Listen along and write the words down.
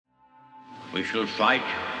We shall fight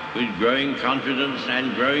with growing confidence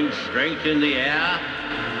and growing strength in the air.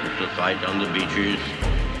 We shall fight on the beaches.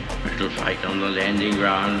 We shall fight on the landing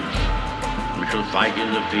grounds. We shall fight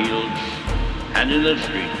in the fields and in the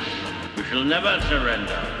streets. We shall never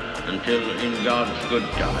surrender until, in God's good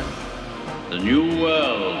time, the new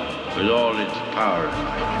world, with all its power and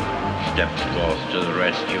might, steps forth to the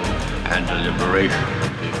rescue and the liberation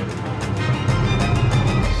of people.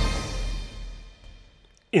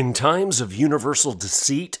 In times of universal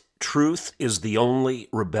deceit, truth is the only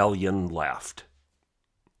rebellion left.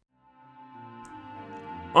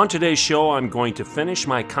 On today's show, I'm going to finish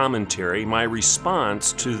my commentary, my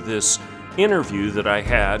response to this interview that I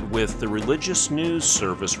had with the Religious News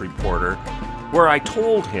Service reporter, where I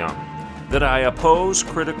told him that I oppose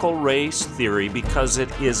critical race theory because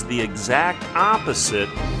it is the exact opposite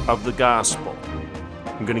of the gospel.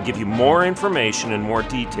 I'm going to give you more information and more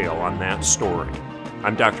detail on that story.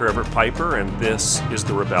 I'm Dr. Everett Piper, and this is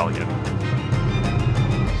The Rebellion.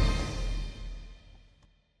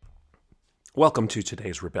 Welcome to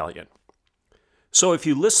today's Rebellion. So if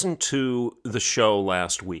you listened to the show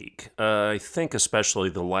last week, I think especially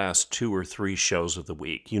the last 2 or 3 shows of the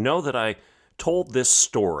week, you know that I told this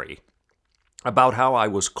story about how I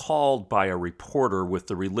was called by a reporter with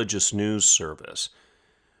the Religious News Service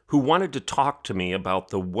who wanted to talk to me about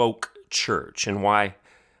the woke church and why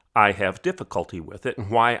I have difficulty with it, and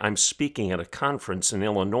why I'm speaking at a conference in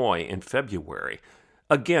Illinois in February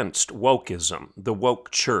against wokeism, the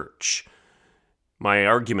woke church. My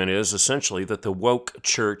argument is essentially that the woke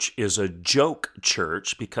church is a joke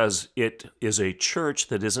church because it is a church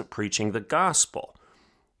that isn't preaching the gospel.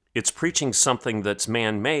 It's preaching something that's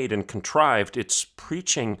man-made and contrived. It's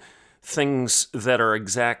preaching things that are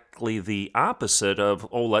exactly the opposite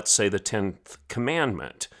of, let's say the 10th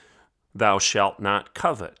commandment. Thou shalt not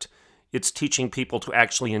covet. It's teaching people to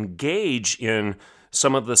actually engage in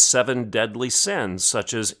some of the 7 deadly sins,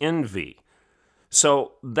 such as envy.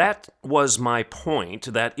 So that was my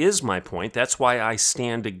point. That is my point. That's why I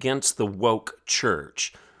stand against the woke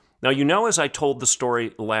church. Now, you know, as I told the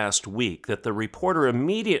story last week, that the reporter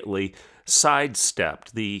immediately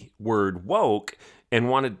sidestepped the word woke and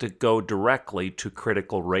wanted to go directly to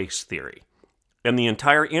critical race theory. And the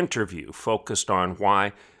entire interview focused on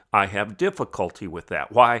why I have difficulty with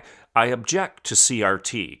that, why I object to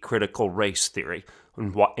CRT, critical race theory,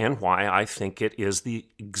 and why I think it is the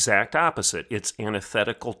exact opposite. It's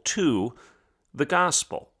antithetical to the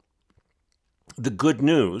gospel, the good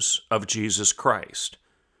news of Jesus Christ.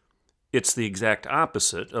 It's the exact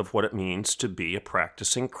opposite of what it means to be a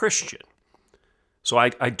practicing Christian. So I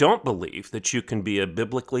don't believe that you can be a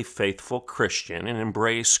biblically faithful Christian and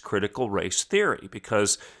embrace critical race theory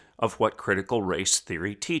because of what critical race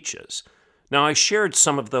theory teaches. Now, I shared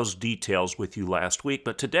some of those details with you last week,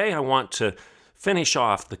 but today I want to finish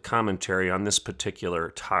off the commentary on this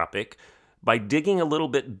particular topic by digging a little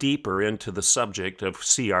bit deeper into the subject of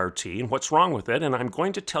CRT and what's wrong with it, and I'm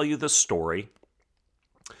going to tell you the story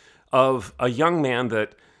of a young man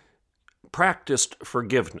that practiced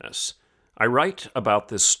forgiveness. I write about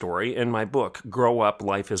this story in my book, Grow Up,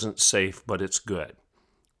 Life Isn't Safe, But It's Good.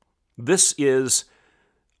 This is,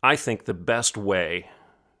 I think, the best way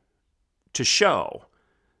to show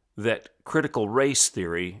that critical race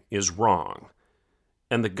theory is wrong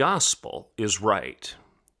and the gospel is right,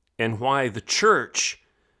 and why the church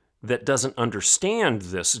that doesn't understand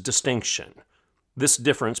this distinction, this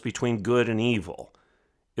difference between good and evil,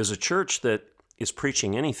 is a church that is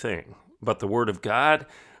preaching anything but the Word of God,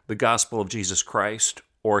 the gospel of Jesus Christ,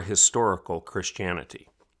 or historical Christianity.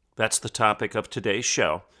 That's the topic of today's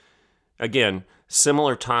show. Again,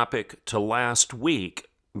 similar topic to last week,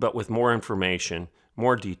 but with more information,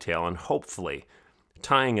 more detail, and hopefully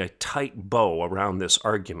tying a tight bow around this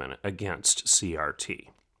argument against CRT.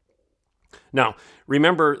 Now,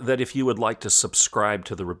 remember that if you would like to subscribe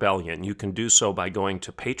to The Rebellion, you can do so by going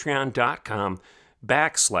to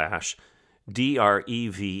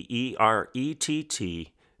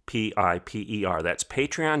patreon.com/DREVERETTPIPER. That's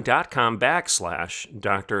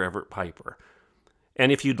patreon.com/Dr. Everett Piper.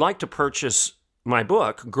 And if you'd like to purchase my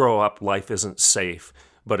book, Grow Up, Life Isn't Safe,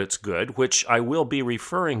 But It's Good, which I will be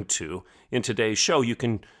referring to in today's show, you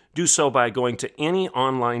can do so by going to any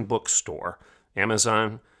online bookstore,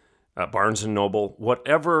 Amazon, Barnes & Noble,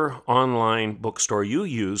 whatever online bookstore you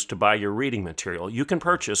use to buy your reading material. You can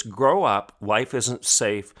purchase Grow Up, Life Isn't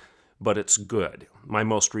Safe, But It's Good, my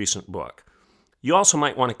most recent book. You also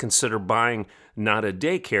might want to consider buying Not a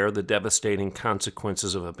Daycare, The Devastating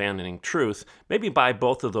Consequences of Abandoning Truth. Maybe buy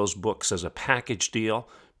both of those books as a package deal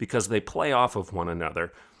because they play off of one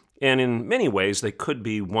another. And in many ways, they could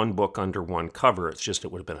be one book under one cover. It's just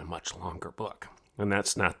it would have been a much longer book. And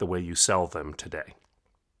that's not the way you sell them today.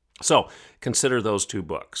 So consider those two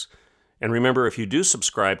books. And remember, if you do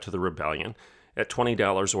subscribe to The Rebellion at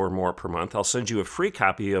 $20 or more per month, I'll send you a free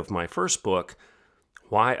copy of my first book,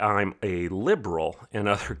 Why I'm a Liberal and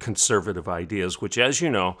Other Conservative Ideas, which, as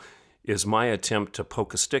you know, is my attempt to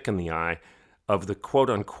poke a stick in the eye of the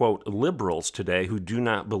quote-unquote liberals today who do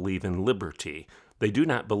not believe in liberty. They do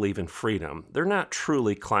not believe in freedom. They're not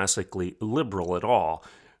truly classically liberal at all.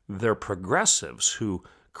 They're progressives who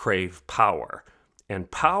crave power.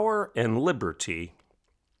 And power and liberty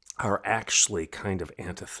are actually kind of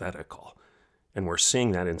antithetical. And we're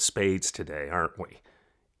seeing that in spades today, aren't we?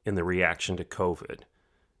 In the reaction to COVID.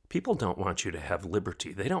 People don't want you to have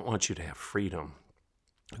liberty. They don't want you to have freedom.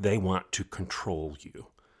 They want to control you.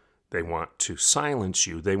 They want to silence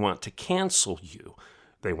you. They want to cancel you.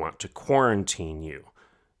 They want to quarantine you.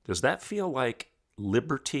 Does that feel like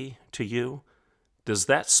liberty to you? Does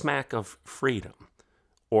that smack of freedom?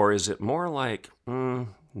 Or is it more like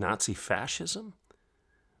Nazi fascism?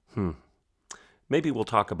 Maybe we'll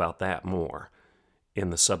talk about that more in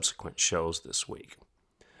the subsequent shows this week.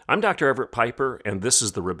 I'm Dr. Everett Piper, and this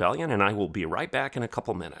is The Rebellion, and I will be right back in a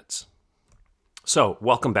couple minutes. So,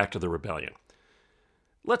 welcome back to The Rebellion.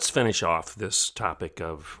 Let's finish off this topic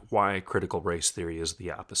of why critical race theory is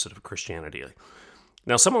the opposite of Christianity.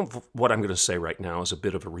 Now, some of what I'm going to say right now is a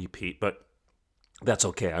bit of a repeat, but that's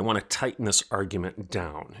okay. I want to tighten this argument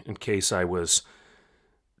down in case I was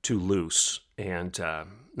too loose and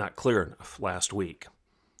not clear enough last week.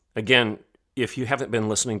 Again, if you haven't been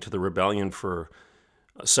listening to The Rebellion for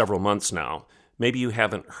several months now, maybe you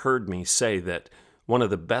haven't heard me say that one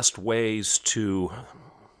of the best ways to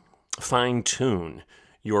fine-tune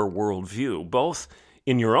your worldview, both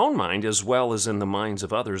in your own mind as well as in the minds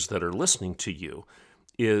of others that are listening to you,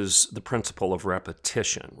 is the principle of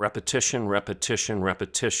repetition. Repetition, repetition,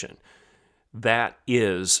 repetition. That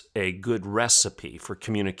is a good recipe for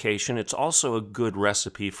communication. It's also a good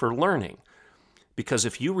recipe for learning. Because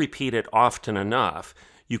if you repeat it often enough,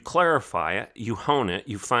 you clarify it, you hone it,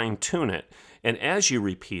 you fine-tune it, and as you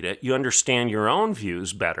repeat it, you understand your own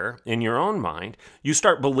views better in your own mind. You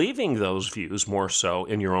start believing those views more so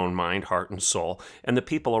in your own mind, heart, and soul, and the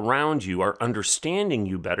people around you are understanding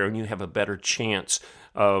you better, and you have a better chance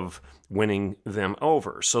of winning them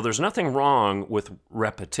over. So there's nothing wrong with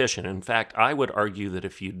repetition. In fact, I would argue that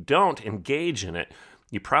if you don't engage in it,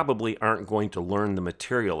 you probably aren't going to learn the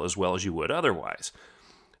material as well as you would otherwise.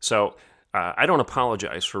 So I don't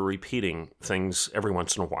apologize for repeating things every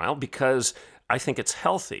once in a while because I think it's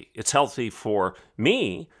healthy. It's healthy for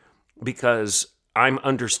me because I'm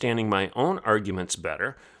understanding my own arguments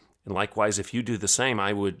better. And likewise, if you do the same,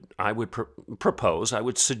 I would propose, I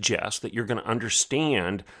would suggest that you're going to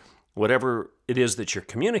understand whatever it is that you're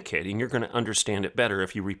communicating. You're going to understand it better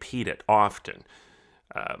if you repeat it often.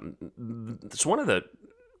 It's one of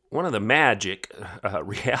the magic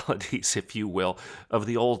realities, if you will, of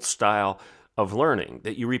the old style of learning,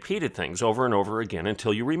 that you repeated things over and over again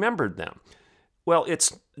until you remembered them. Well,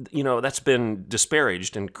 that's been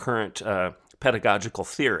disparaged in current pedagogical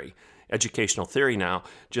theory, educational theory now,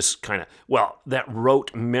 just kind of, that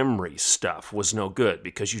rote memory stuff was no good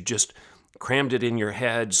because you just crammed it in your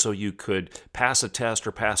head so you could pass a test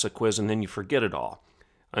or pass a quiz and then you forget it all.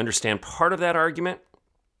 I understand part of that argument,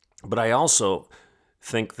 but I also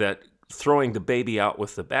think that throwing the baby out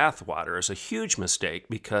with the bathwater is a huge mistake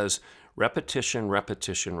because repetition,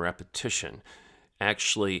 repetition, repetition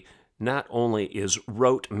actually not only is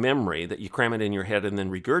rote memory that you cram it in your head and then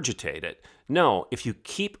regurgitate it. No, if you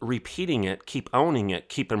keep repeating it, keep owning it,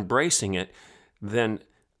 keep embracing it, then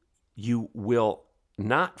you will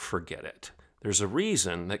not forget it. There's a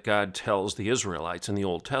reason that God tells the Israelites in the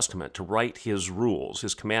Old Testament to write his rules,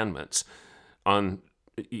 his commandments on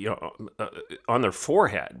their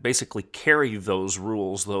forehead, basically carry those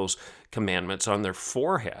rules, those commandments on their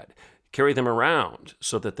forehead, carry them around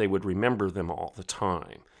so that they would remember them all the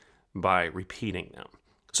time by repeating them.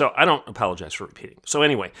 So I don't apologize for repeating. So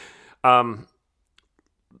anyway,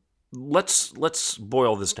 let's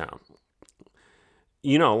boil this down.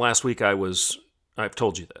 Last week I've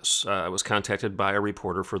told you this. I was contacted by a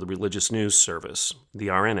reporter for the Religious News Service, the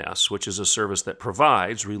RNS, which is a service that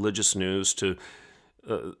provides religious news to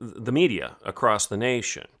the media across the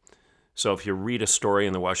nation. So if you read a story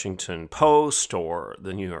in the Washington Post or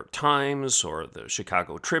the New York Times or the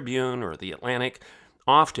Chicago Tribune or the Atlantic,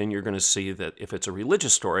 often you're going to see that if it's a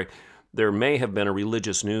religious story, there may have been a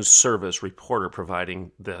religious news service reporter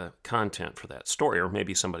providing the content for that story, or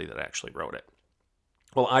maybe somebody that actually wrote it.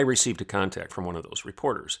 Well, I received a contact from one of those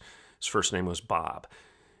reporters. His first name was Bob.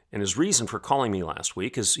 And his reason for calling me last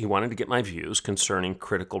week is he wanted to get my views concerning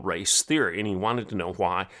critical race theory, and he wanted to know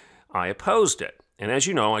why I opposed it. And as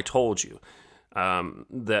you know, I told you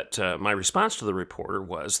that my response to the reporter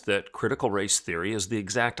was that critical race theory is the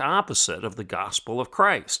exact opposite of the gospel of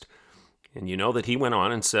Christ. And you know that he went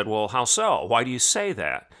on and said, well, how so? Why do you say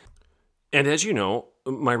that? And as you know,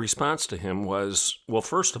 my response to him was, well,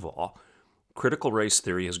 first of all, critical race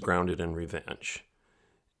theory is grounded in revenge.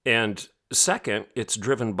 And second, it's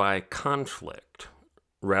driven by conflict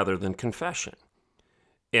rather than confession.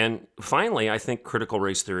 And finally, I think critical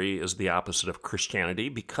race theory is the opposite of Christianity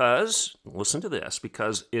because, listen to this,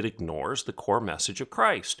 because it ignores the core message of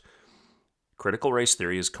Christ. Critical race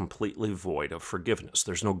theory is completely void of forgiveness.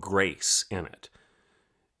 There's no grace in it.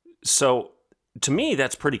 So, to me,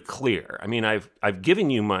 that's pretty clear. I mean, I've given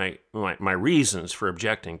you my reasons for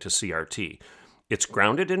objecting to CRT. It's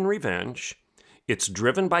grounded in revenge. It's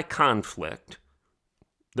driven by conflict.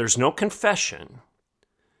 There's no confession.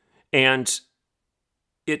 And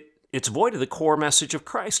it's void of the core message of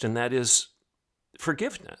Christ, and that is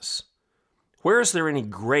forgiveness. Where is there any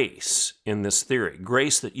grace in this theory?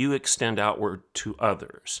 Grace that you extend outward to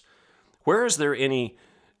others. Where is there any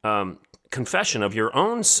confession of your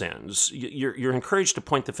own sins? You're encouraged to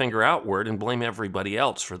point the finger outward and blame everybody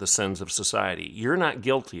else for the sins of society. You're not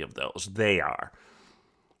guilty of those. They are.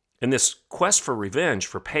 And this quest for revenge,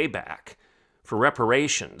 for payback, for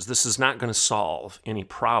reparations, this is not going to solve any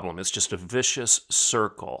problem. It's just a vicious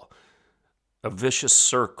circle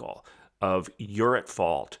of you're at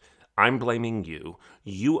fault, I'm blaming you,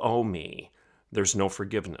 you owe me. There's no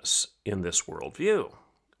forgiveness in this worldview.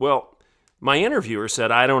 Well, my interviewer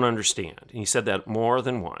said, I don't understand. And he said that more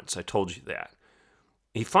than once. I told you that.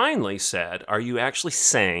 He finally said, are you actually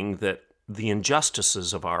saying that the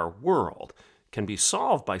injustices of our world can be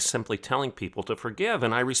solved by simply telling people to forgive?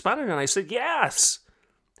 And I responded and I said, yes,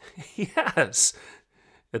 yes.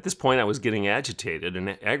 At this point, I was getting agitated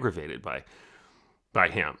and aggravated by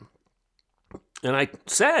him. And I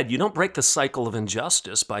said, you don't break the cycle of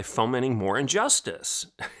injustice by fomenting more injustice.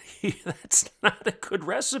 That's not a good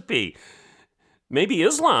recipe. Maybe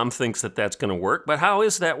Islam thinks that that's going to work, but how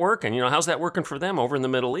is that working? How's that working for them over in the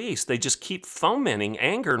Middle East? They just keep fomenting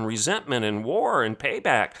anger and resentment and war and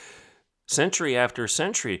payback. Century after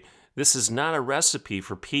century, this is not a recipe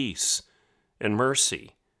for peace and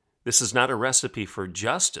mercy. This is not a recipe for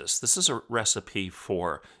justice. This is a recipe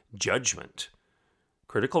for judgment.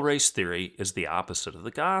 Critical race theory is the opposite of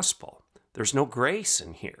the gospel. There's no grace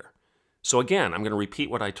in here. So again, I'm going to repeat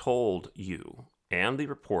what I told you and the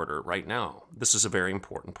reporter right now. This is a very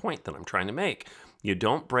important point that I'm trying to make. You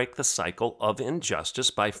don't break the cycle of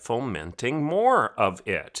injustice by fomenting more of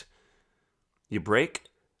it. You break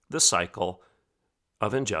the cycle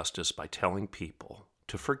of injustice by telling people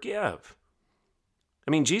to forgive.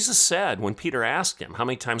 I mean, Jesus said, when Peter asked him, how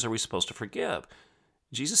many times are we supposed to forgive?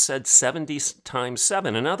 Jesus said 70 times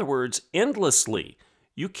 7. In other words, endlessly.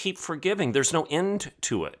 You keep forgiving. There's no end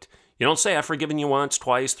to it. You don't say, I've forgiven you once,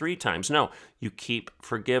 twice, 3 times. No, you keep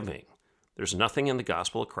forgiving. There's nothing in the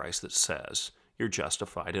gospel of Christ that says you're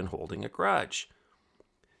justified in holding a grudge.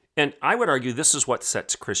 And I would argue this is what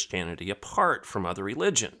sets Christianity apart from other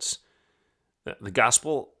religions. The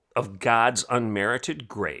gospel of God's unmerited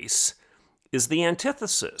grace is the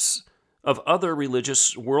antithesis of other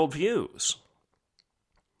religious worldviews.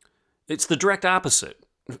 It's the direct opposite,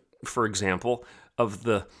 for example, of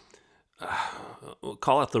the, we'll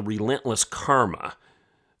call it the relentless karma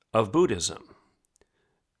of Buddhism.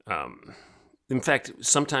 In fact,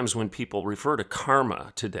 sometimes when people refer to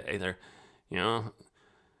karma today, they're,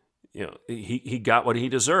 he got what he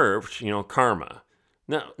deserved, karma.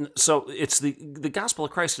 Now, so it's the gospel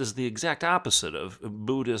of Christ is the exact opposite of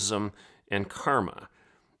Buddhism and karma.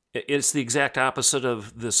 It's the exact opposite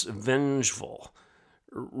of this vengeful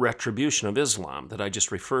retribution of Islam that I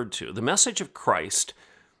just referred to. The message of Christ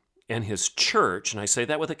and his church, and I say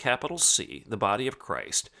that with a capital C, the body of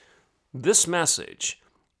Christ, this message,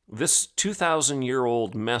 this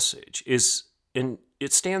 2,000-year-old message,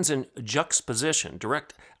 it stands in juxtaposition,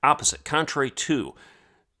 direct opposite, contrary to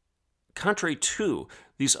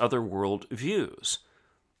these other world views.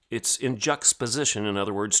 It's in juxtaposition, in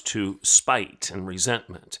other words, to spite and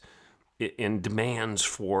resentment, in demands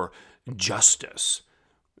for justice,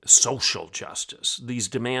 social justice, these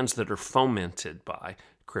demands that are fomented by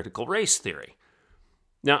critical race theory.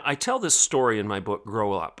 Now, I tell this story in my book,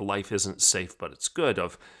 Grow Up, Life Isn't Safe, But It's Good,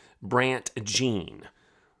 of Brant Jean.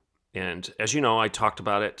 And as you know, I talked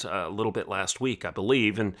about it a little bit last week, I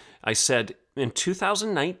believe, and I said in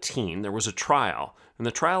 2019 there was a trial, and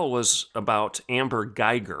the trial was about Amber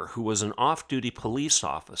Geiger, who was an off-duty police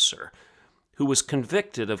officer who was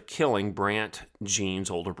convicted of killing Brant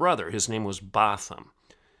Jean's older brother. His name was Botham.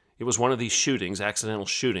 It was one of these shootings, accidental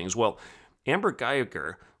shootings. Well, Amber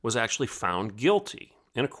Geiger was actually found guilty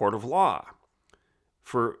in a court of law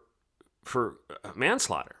for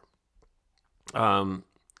manslaughter.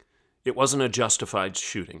 It wasn't a justified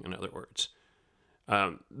shooting, in other words.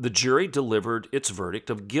 The jury delivered its verdict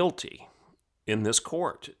of guilty in this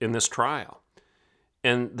court, in this trial.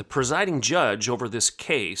 And the presiding judge over this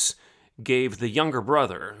case gave the younger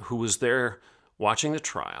brother, who was there watching this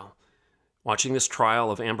trial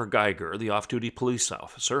of Amber Geiger, the off-duty police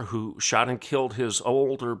officer who shot and killed his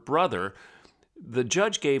older brother, the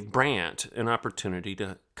judge gave Brant an opportunity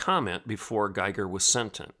to comment before Geiger was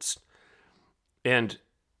sentenced. And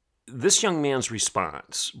this young man's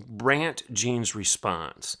response, Brant Jean's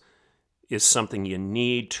response, is something you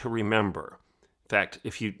need to remember. In fact,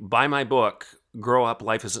 if you buy my book, Grow Up,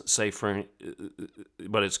 Life Isn't Safe,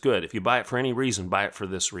 but It's Good. If you buy it for any reason, buy it for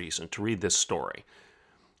this reason, to read this story.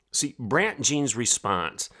 See, Brant Jean's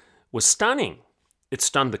response was stunning. It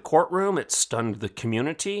stunned the courtroom. It stunned the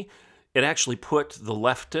community. It actually put the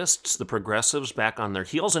leftists, the progressives, back on their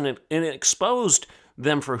heels, and it exposed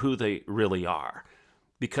them for who they really are,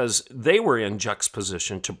 because they were in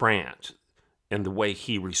juxtaposition to Brant and the way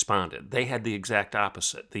he responded. They had the exact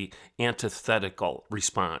opposite. The antithetical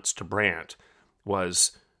response to Brant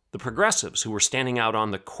was the progressives who were standing out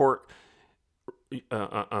on the court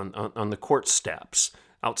on the court steps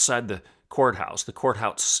outside the courthouse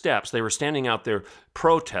steps. They were standing out there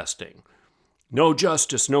protesting. No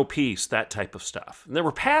justice, no peace, that type of stuff. And there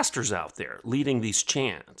were pastors out there leading these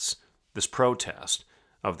chants, this protest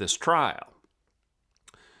of this trial.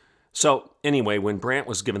 So anyway, when Brant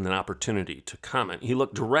was given an opportunity to comment, he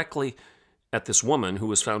looked directly at this woman who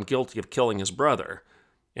was found guilty of killing his brother,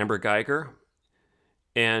 Amber Geiger,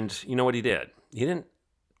 and you know what he did? He didn't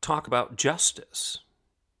talk about justice.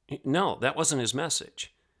 No, that wasn't his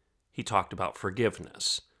message. He talked about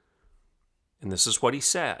forgiveness. And this is what he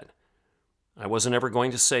said. I wasn't ever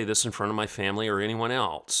going to say this in front of my family or anyone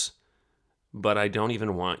else, but I don't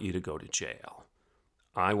even want you to go to jail.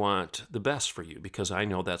 I want the best for you because I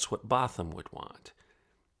know that's what Botham would want.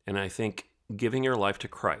 And I think giving your life to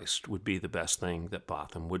Christ would be the best thing that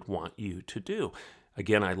Botham would want you to do.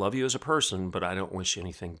 Again, I love you as a person, but I don't wish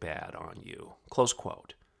anything bad on you. Close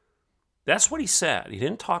quote. That's what he said. He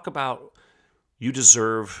didn't talk about you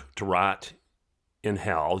deserve to rot in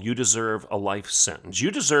hell. You deserve a life sentence.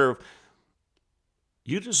 You deserve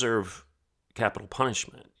capital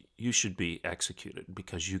punishment. You should be executed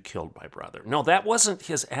because you killed my brother. No, that wasn't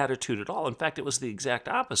his attitude at all. In fact, it was the exact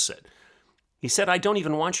opposite. He said, I don't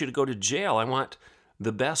even want you to go to jail. I want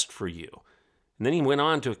the best for you. And then he went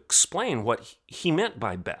on to explain what he meant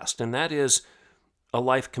by best, and that is a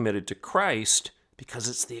life committed to Christ, because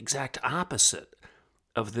it's the exact opposite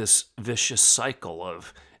of this vicious cycle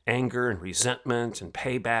of anger and resentment and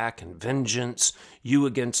payback and vengeance. You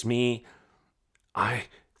against me. I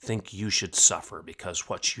think you should suffer because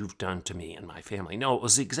what you've done to me and my family. No, it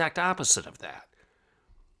was the exact opposite of that.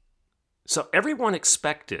 So everyone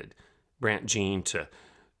expected Brant Jean to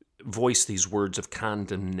voice these words of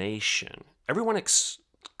condemnation. Everyone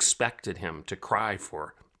expected him to cry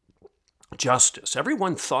for justice.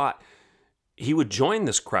 Everyone thought he would join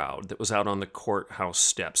this crowd that was out on the courthouse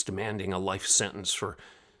steps demanding a life sentence for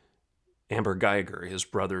Amber Geiger, his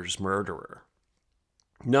brother's murderer.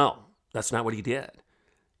 No, that's not what he did.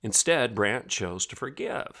 Instead, Brant chose to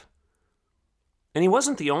forgive. And he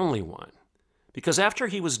wasn't the only one, because after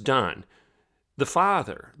he was done, the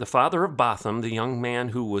father of Botham, the young man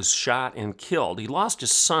who was shot and killed, he lost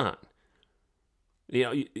his son.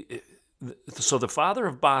 So the father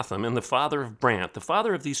of Botham and the father of Brant, the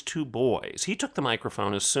father of these two boys, he took the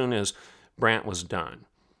microphone as soon as Brant was done.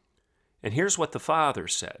 And here's what the father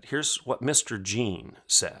said. Here's what Mr. Jean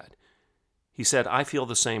said. He said, I feel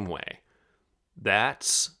the same way.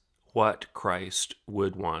 That's what Christ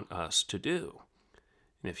would want us to do.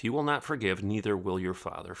 And if you will not forgive, neither will your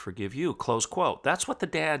Father forgive you. Close quote. That's what the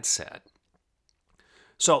dad said.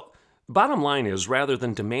 So, bottom line is, rather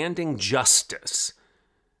than demanding justice,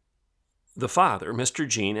 the father, Mr.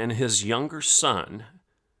 Jean, and his younger son,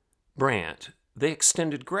 Brant, they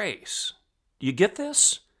extended grace. You get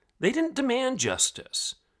this? They didn't demand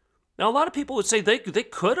justice. Now, a lot of people would say they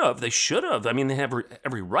could have, they should have. I mean, they have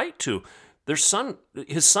every right to. His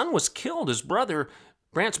son was killed. His brother,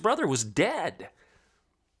 Brant's brother, was dead.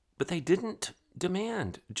 But they didn't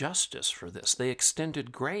demand justice for this. They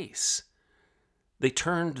extended grace. They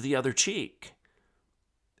turned the other cheek.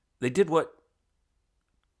 They did what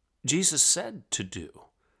Jesus said to do.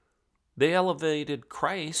 They elevated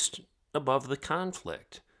Christ above the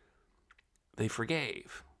conflict. they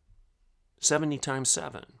forgave. 70 times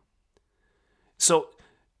 7. So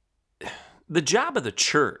the job of the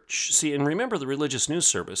church, see, and remember the religious news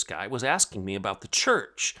service guy was asking me about the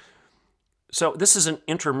church. So this is an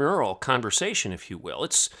intramural conversation, if you will.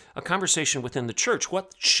 It's a conversation within the church.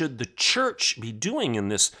 What should the church be doing in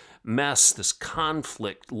this mess, this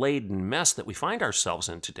conflict-laden mess that we find ourselves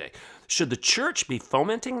in today? Should the church be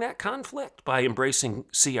fomenting that conflict by embracing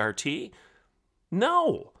CRT?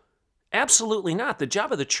 No, absolutely not. The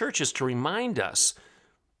job of the church is to remind us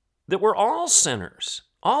that we're all sinners,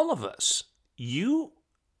 all of us. You,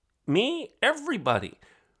 me, everybody.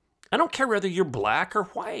 I don't care whether you're black or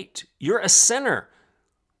white. You're a sinner.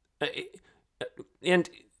 And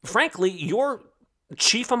frankly, you're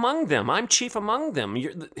chief among them. I'm chief among them.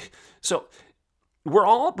 So we're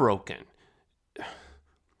all broken.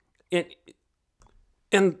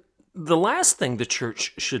 And the last thing the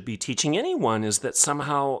church should be teaching anyone is that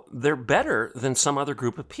somehow they're better than some other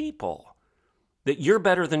group of people. That you're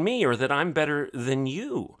better than me or that I'm better than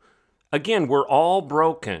you. Again, we're all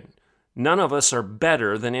broken. None of us are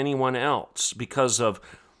better than anyone else because of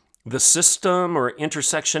the system or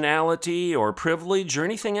intersectionality or privilege or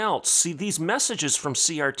anything else. See, these messages from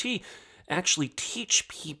CRT actually teach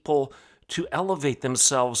people to elevate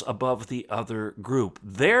themselves above the other group.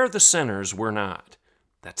 They're the sinners, we're not.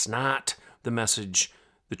 That's not the message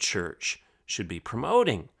the church should be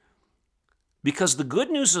promoting. Because the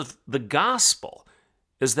good news of the gospel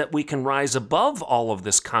is that we can rise above all of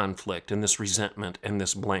this conflict and this resentment and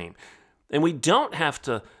this blame. And we don't have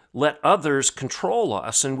to let others control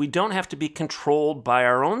us, and we don't have to be controlled by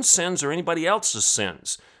our own sins or anybody else's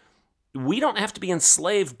sins. We don't have to be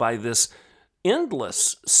enslaved by this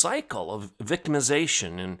endless cycle of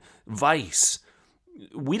victimization and vice.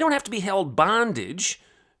 We don't have to be held bondage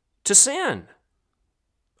to sin,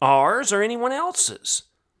 ours or anyone else's.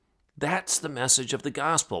 That's the message of the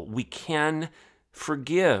gospel. We can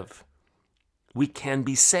forgive. We can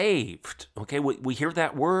be saved. Okay, we hear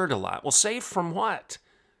that word a lot. Well, saved from what?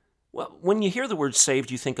 Well, when you hear the word saved,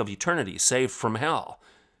 you think of eternity, saved from hell.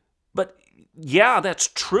 But yeah, that's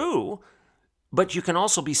true. But you can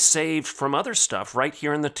also be saved from other stuff right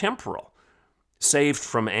here in the temporal. Saved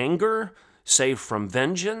from anger, saved from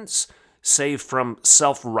vengeance, saved from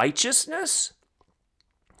self-righteousness,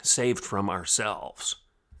 saved from ourselves.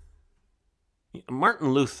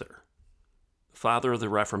 Martin Luther, father of the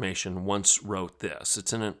Reformation, once wrote this.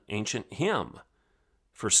 It's in an ancient hymn.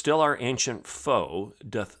 For still our ancient foe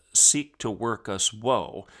doth seek to work us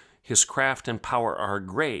woe. His craft and power are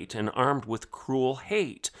great, and armed with cruel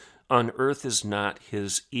hate. On earth is not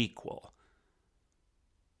his equal.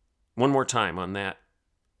 One more time on that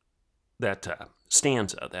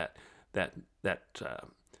stanza, that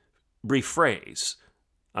brief phrase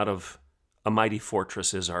out of A Mighty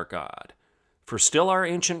Fortress is Our God. For still our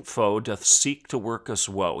ancient foe doth seek to work us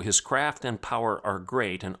woe. His craft and power are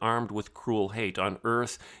great, and armed with cruel hate. On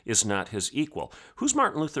earth is not his equal. Who's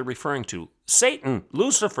Martin Luther referring to? Satan,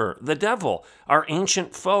 Lucifer, the devil. Our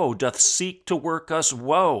ancient foe doth seek to work us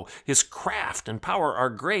woe. His craft and power are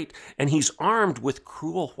great, and he's armed with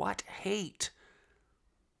cruel what? Hate.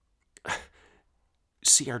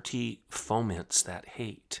 CRT foments that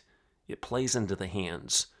hate. It plays into the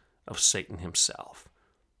hands of Satan himself.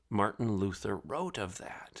 Martin Luther wrote of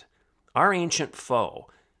that. Our ancient foe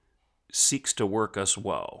seeks to work us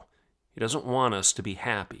woe. He doesn't want us to be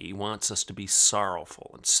happy. He wants us to be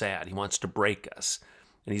sorrowful and sad. He wants to break us.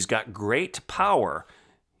 And he's got great power.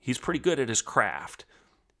 He's pretty good at his craft.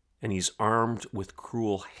 And he's armed with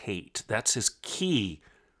cruel hate. That's his key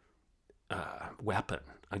weapon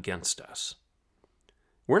against us.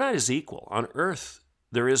 We're not his equal. On earth,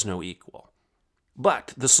 there is no equal.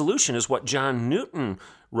 But the solution is what John Newton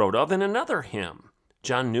wrote of in another hymn.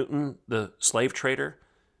 John Newton, the slave trader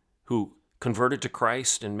who converted to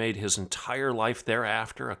Christ and made his entire life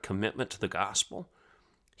thereafter a commitment to the gospel,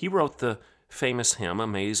 he wrote the famous hymn,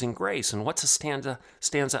 Amazing Grace. And what's a stanza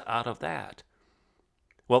out of that?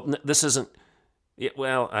 Well, this isn't,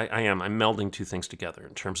 I'm melding two things together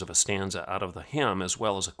in terms of a stanza out of the hymn as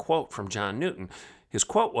well as a quote from John Newton. His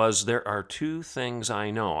quote was, "There are two things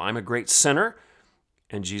I know. I'm a great sinner,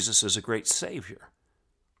 and Jesus is a great Savior."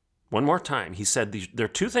 One more time, he said, there are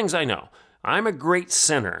two things I know. I'm a great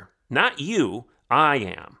sinner. Not you, I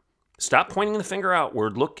am. Stop pointing the finger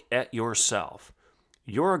outward. Look at yourself.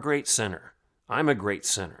 You're a great sinner. I'm a great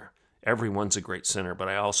sinner. Everyone's a great sinner, but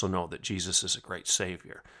I also know that Jesus is a great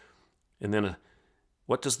Savior. And then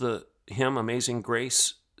what does the hymn Amazing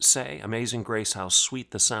Grace say? Amazing grace, how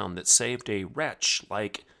sweet the sound that saved a wretch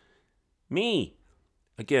like me.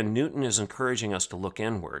 Again, Newton is encouraging us to look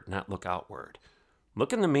inward, not look outward.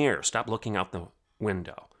 Look in the mirror. Stop looking out the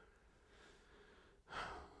window.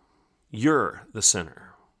 You're the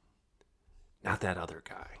sinner, not that other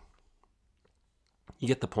guy. You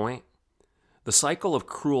get the point? The cycle of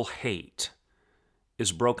cruel hate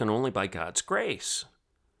is broken only by God's grace.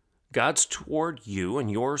 God's toward you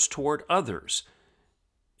and yours toward others.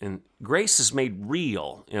 And grace is made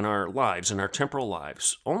real in our lives, in our temporal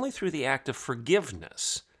lives, only through the act of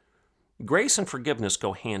forgiveness. Grace and forgiveness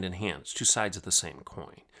go hand in hand. It's two sides of the same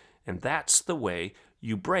coin. And that's the way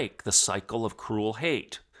you break the cycle of cruel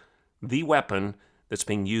hate, the weapon that's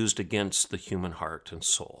being used against the human heart and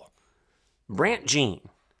soul. Brant Jean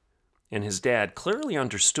and his dad clearly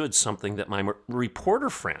understood something that my reporter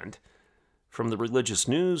friend from the religious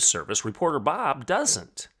news service, Reporter Bob,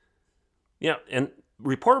 doesn't. And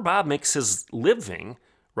Reporter Bob makes his living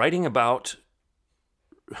writing about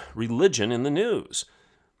religion in the news.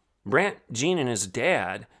 Brant Jean and his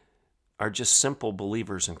dad are just simple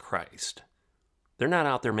believers in Christ. They're not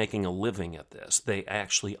out there making a living at this. They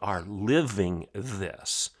actually are living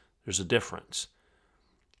this. There's a difference.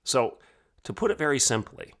 So, to put it very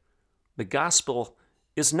simply, the gospel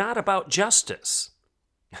is not about justice.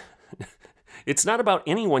 It's not about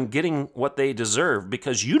anyone getting what they deserve,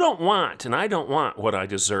 because you don't want, and I don't want what I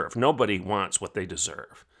deserve. Nobody wants what they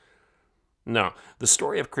deserve. No, the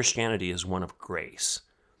story of Christianity is one of grace.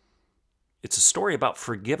 It's a story about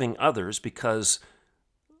forgiving others because,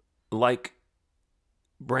 like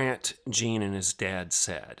Brant Jean and his dad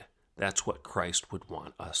said, that's what Christ would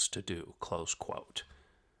want us to do, close quote.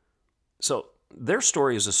 So their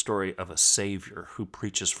story is a story of a Savior who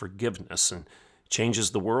preaches forgiveness and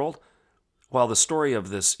changes the world, while the story of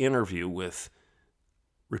this interview with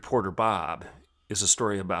Reporter Bob is a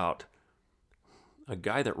story about a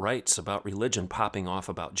guy that writes about religion popping off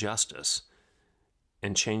about justice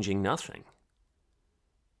and changing nothing.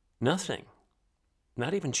 Nothing.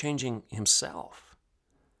 Not even changing himself.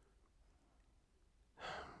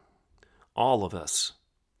 All of us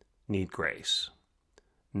need grace.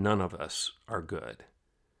 None of us are good.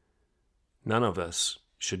 None of us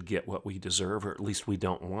should get what we deserve, or at least we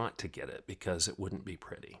don't want to get it because it wouldn't be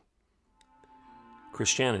pretty.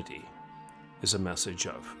 Christianity is a message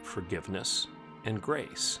of forgiveness and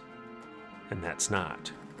grace, and that's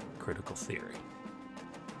not critical theory.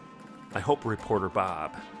 I hope Reporter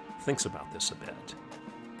Bob thinks about this a bit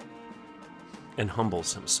and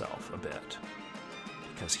humbles himself a bit,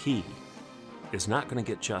 because he is not going to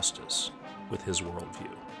get justice with his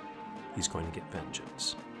worldview. He's going to get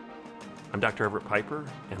vengeance. I'm Dr. Everett Piper,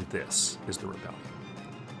 and this is The Rebellion.